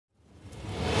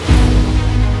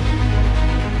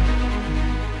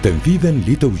تنفيذا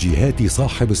لتوجيهات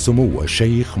صاحب السمو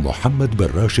الشيخ محمد بن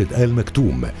راشد آل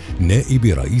مكتوم نائب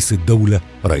رئيس الدولة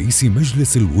رئيس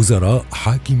مجلس الوزراء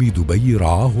حاكم دبي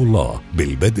رعاه الله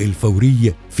بالبدء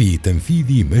الفوري في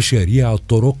تنفيذ مشاريع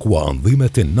الطرق وأنظمة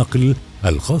النقل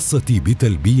الخاصة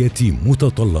بتلبية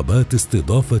متطلبات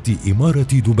استضافة إمارة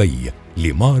دبي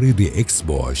لمعرض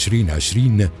إكسبو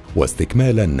 2020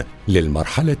 واستكمالا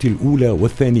للمرحلة الأولى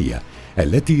والثانية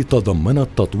التي تضمنت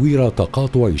تطوير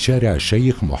تقاطع شارع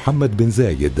الشيخ محمد بن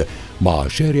زايد مع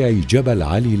شارع جبل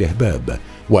علي الهباب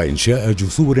وإنشاء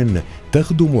جسور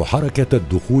تخدم حركة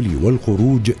الدخول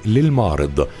والخروج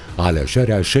للمعرض على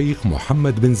شارع الشيخ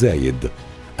محمد بن زايد.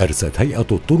 أرست هيئة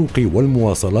الطرق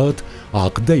والمواصلات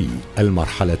عقدي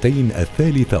المرحلتين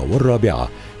الثالثة والرابعة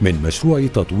من مشروع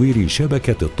تطوير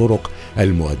شبكة الطرق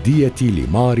المؤدية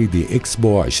لمعرض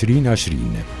إكسبو 2020،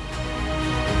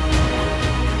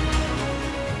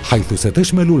 حيث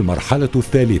ستشمل المرحلة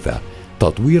الثالثة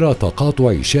تطوير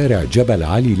تقاطع شارع جبل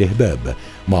علي الهباب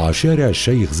مع شارع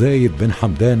الشيخ زايد بن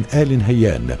حمدان آل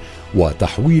نهيان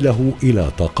وتحويله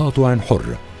إلى تقاطع حر،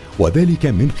 وذلك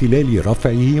من خلال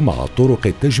رفعه مع الطرق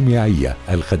التجميعية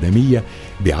الخدمية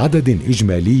بعدد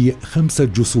إجمالي 5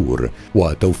 جسور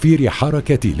وتوفير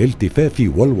حركة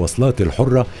الالتفاف والوصلات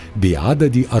الحرة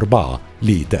بعدد 4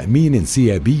 لتأمين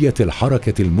انسيابية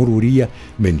الحركة المرورية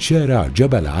من شارع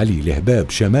جبل علي الهباب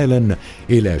شمالا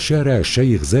إلى شارع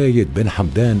الشيخ زايد بن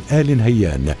حمدان آل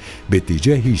نهيان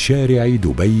باتجاه شارع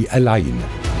دبي العين.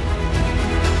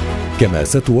 كما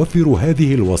ستوفر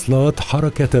هذه الوصلات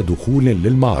حركة دخول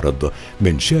للمعرض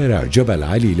من شارع جبل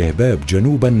علي الهباب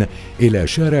جنوبا إلى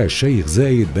شارع الشيخ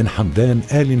زايد بن حمدان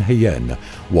آل نهيان،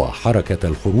 وحركة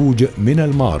الخروج من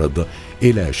المعرض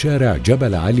إلى شارع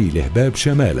جبل علي الهباب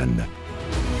شمالا،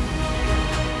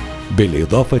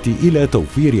 بالإضافة إلى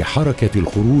توفير حركة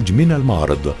الخروج من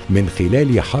المعرض من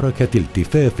خلال حركة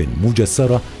التفاف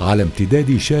مجسرة على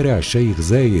امتداد شارع الشيخ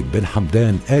زايد بن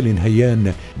حمدان آل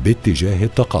نهيان باتجاه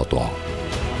التقاطع.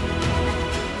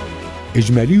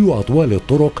 إجمالي أطوال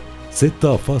الطرق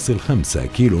 6.5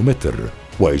 كيلومتر،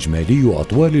 وإجمالي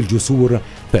أطوال الجسور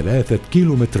 3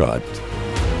 كيلومترات.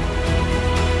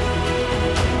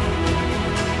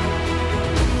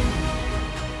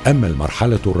 أما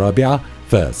المرحلة الرابعة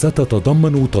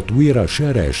فستتضمن تطوير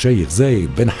شارع الشيخ زايد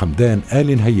بن حمدان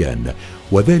آل نهيان،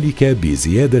 وذلك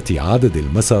بزيادة عدد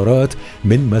المسارات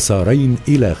من مسارين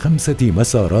إلى 5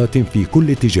 مسارات في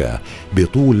كل اتجاه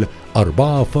بطول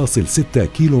 4.6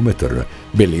 كيلومتر،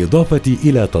 بالإضافة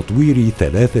إلى تطوير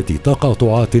 3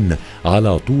 تقاطعات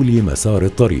على طول مسار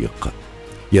الطريق.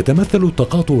 يتمثل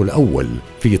التقاطع الأول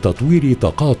في تطوير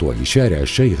تقاطع شارع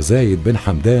الشيخ زايد بن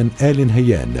حمدان آل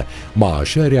نهيان مع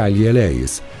شارع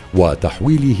اليلايس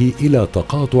وتحويله إلى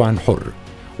تقاطع حر،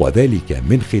 وذلك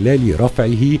من خلال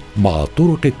رفعه مع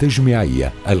الطرق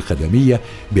التجميعية الخدمية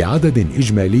بعدد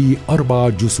إجمالي 4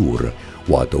 جسور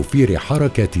وتوفير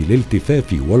حركة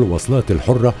الالتفاف والوصلات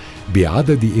الحرة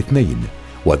بعدد 2،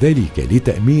 وذلك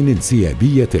لتأمين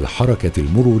انسيابية الحركة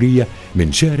المرورية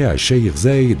من شارع الشيخ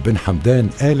زايد بن حمدان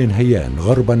آل نهيان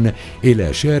غربا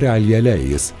إلى شارع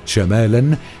اليلايس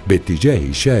شمالا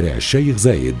باتجاه شارع الشيخ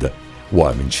زايد،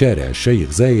 ومن شارع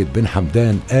الشيخ زايد بن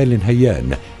حمدان آل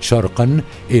نهيان شرقا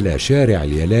إلى شارع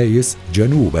اليلايس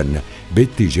جنوبا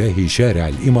باتجاه شارع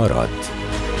الإمارات.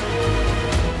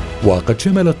 وقد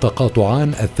شمل التقاطعان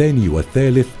الثاني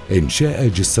والثالث إنشاء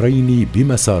جسرين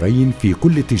بمسارين في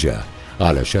كل اتجاه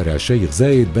على شارع الشيخ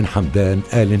زايد بن حمدان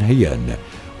آل نهيان،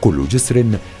 كل جسر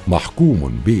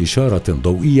محكوم بإشارة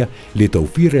ضوئية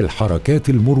لتوفير الحركات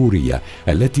المرورية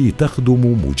التي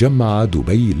تخدم مجمع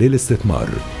دبي للاستثمار.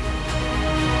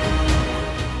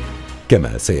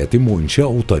 كما سيتم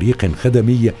إنشاء طريق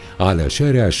خدمي على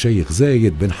شارع الشيخ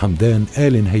زايد بن حمدان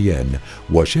آل نهيان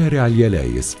وشارع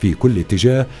اليلايس في كل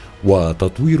اتجاه،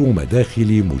 وتطوير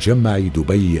مداخل مجمع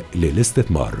دبي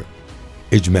للاستثمار.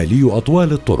 إجمالي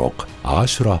أطوال الطرق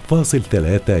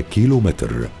 10.3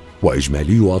 كيلومتر،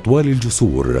 وإجمالي أطوال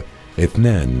الجسور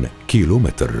 2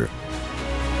 كيلومتر.